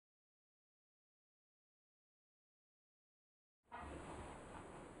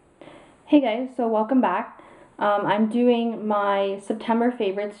Hey guys, so welcome back. I'm doing my September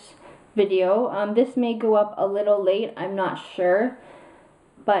favorites video. This may go up a little late, I'm not sure,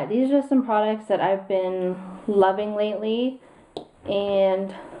 but these are just some products that I've been loving lately,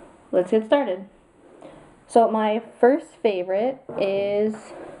 and let's get started. So my first favorite is,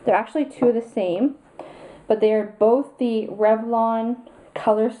 they're actually two of the same, but they are both the Revlon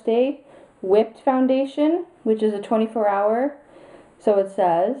Colorstay Whipped Foundation, which is a 24-hour, so it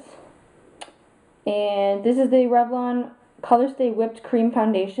says. And this is the Revlon Colorstay Whipped Cream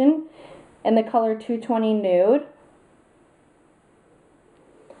Foundation in the color 220 Nude.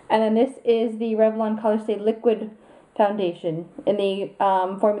 And then this is the Revlon Colorstay Liquid Foundation in the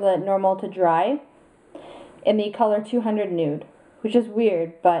formula Normal to Dry in the color 200 Nude, which is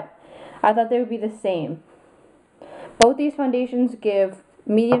weird, but I thought they would be the same. Both these foundations give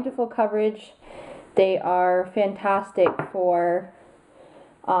medium to full coverage. They are fantastic for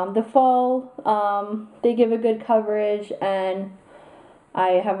the fall. They give a good coverage, and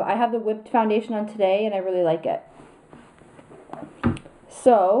I have the Whipped Foundation on today, and I really like it.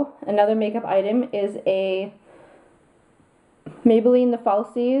 So another makeup item is a Maybelline the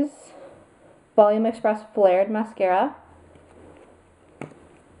Falsies Volume Express Flared Mascara.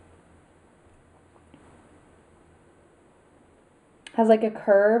 Has like a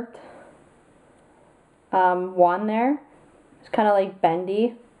curved wand there. It's kind of like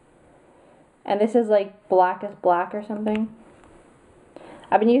bendy. And this is like black as black or something.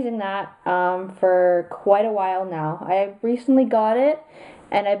 I've been using that for quite a while now. I recently got it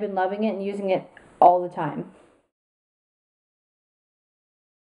and I've been loving it and using it all the time.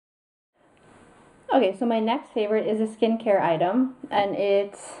 Okay, so my next favorite is a skincare item, and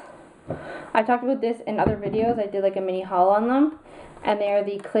I talked about this in other videos. I did like a mini haul on them, and they are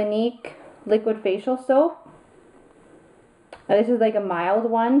the Clinique Liquid Facial Soap. Now, this is like a mild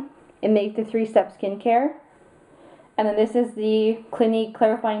one in the 3-step skincare. And then this is the Clinique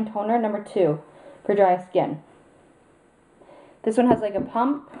Clarifying Toner number 2 for dry skin. This one has like a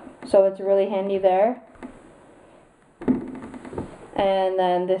pump, so it's really handy there. And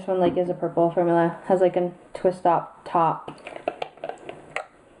then this one like is a purple formula, has like a twist up top.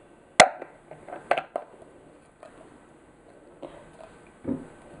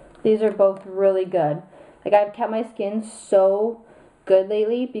 These are both really good. Like, I've kept my skin so good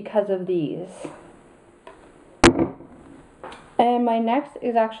lately because of these. And my next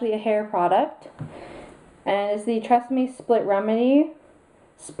is actually a hair product, and it's the Tresemme Split Remedy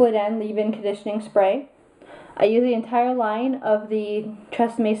Split End Leave-In Conditioning Spray. I use the entire line of the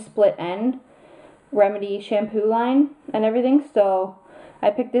Tresemme Split End Remedy shampoo line and everything, so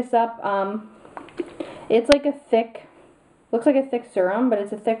I picked this up. It's like a thick, looks like a thick serum, but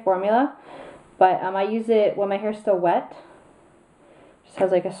it's a thick formula. But I use it when my hair's still wet. Just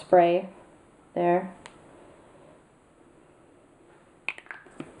has like a spray there.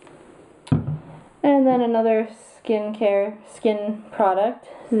 And then another skin product,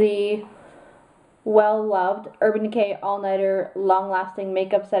 the well-loved Urban Decay All-Nighter Long-Lasting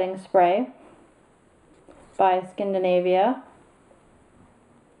Makeup Setting Spray by Scandinavia.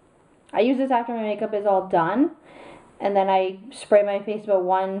 I use this after my makeup is all done, and then I spray my face about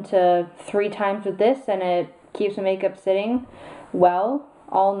 1 to 3 times with this, and it keeps the makeup sitting well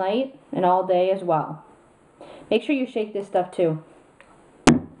all night and all day as well. Make sure you shake this stuff too.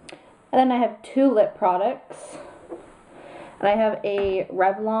 And then I have 2 lip products. And I have a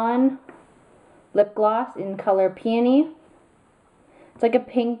Revlon lip gloss in color Peony. It's like a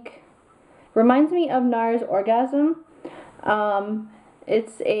pink, reminds me of NARS Orgasm.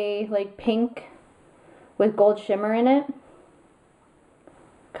 It's a like pink with gold shimmer in it.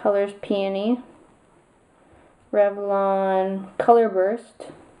 Colors Peony. Revlon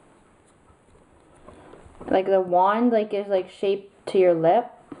Colorburst. Like the wand like is like shaped to your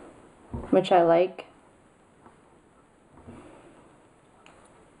lip, which I like.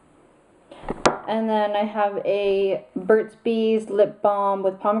 And then I have a Burts Bee's lip balm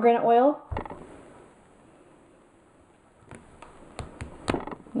with pomegranate oil.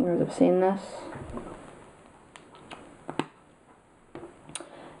 You guys have seen this.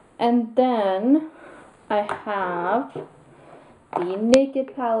 And then I have the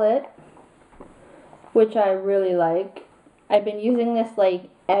Naked palette, which I really like. I've been using this like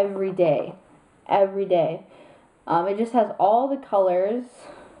every day. It just has all the colors.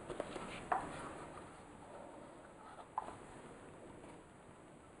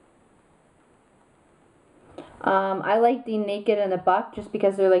 I like the Naked and the Buck just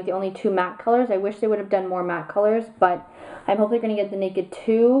because they're like the only 2 matte colors. I wish they would have done more matte colors, but I'm hopefully going to get the Naked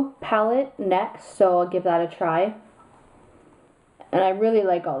 2 palette next, so I'll give that a try. And I really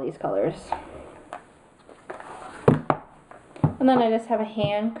like all these colors. And then I just have a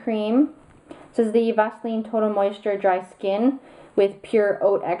hand cream. This is the Vaseline Total Moisture Dry Skin with pure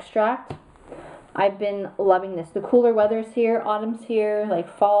oat extract. I've been loving this. The cooler weather's here, autumn's here, like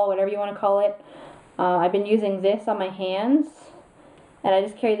fall, whatever you want to call it. I've been using this on my hands, and I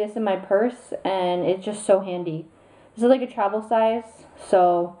just carry this in my purse, and it's just so handy. This is like a travel size,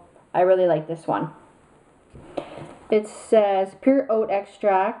 so I really like this one. It says pure oat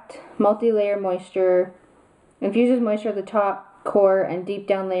extract, multi-layer moisture, infuses moisture at the top, core, and deep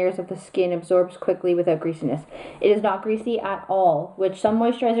down layers of the skin, absorbs quickly without greasiness. It is not greasy at all, which some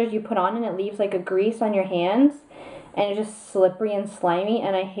moisturizers you put on and it leaves like a grease on your hands, and it's just slippery and slimy,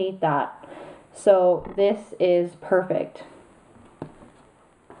 and I hate that. So this is perfect.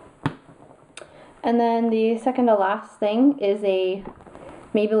 And then the second to last thing is a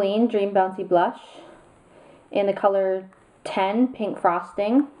Maybelline Dream Bouncy Blush in the color 10, Pink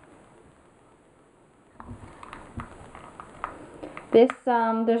Frosting. This,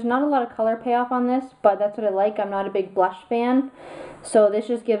 there's not a lot of color payoff on this, but that's what I like. I'm not a big blush fan, so this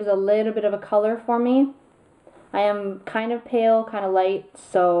just gives a little bit of a color for me. I am kind of pale, kind of light,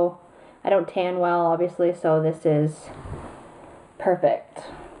 so I don't tan well, obviously, so this is perfect.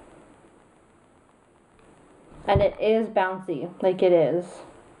 And it is bouncy, like it is.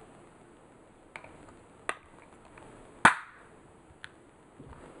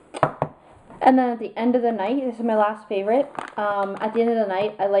 And then at the end of the night, this is my last favorite. At the end of the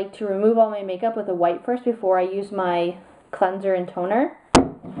night, I like to remove all my makeup with a wipe first before I use my cleanser and toner.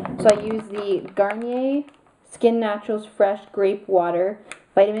 So I use the Garnier Skin Naturals Fresh Grape Water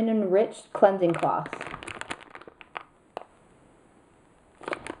Vitamin Enriched Cleansing Cloth.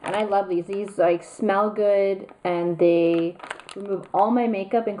 And I love these. These like smell good, and they remove all my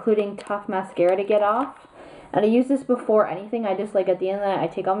makeup, including tough mascara to get off. And I use this before anything. I just like at the end of the night, I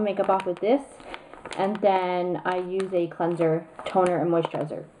take all my makeup off with this, and then I use a cleanser, toner, and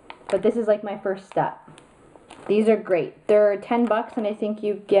moisturizer. But this is like my first step. These are great. They're 10 bucks, and I think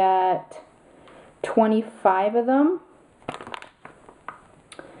you get 25 of them.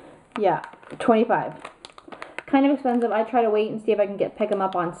 Yeah, 25. Kind of expensive. I try to wait and see if I can pick them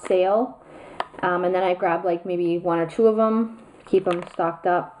up on sale. And then I grab like maybe 1 or 2 of them, keep them stocked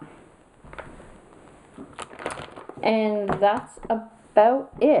up. And that's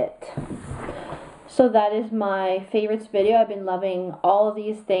about it. So that is my favorites video. I've been loving all of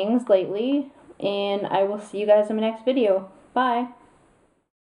these things lately, and I will see you guys in my next video. Bye.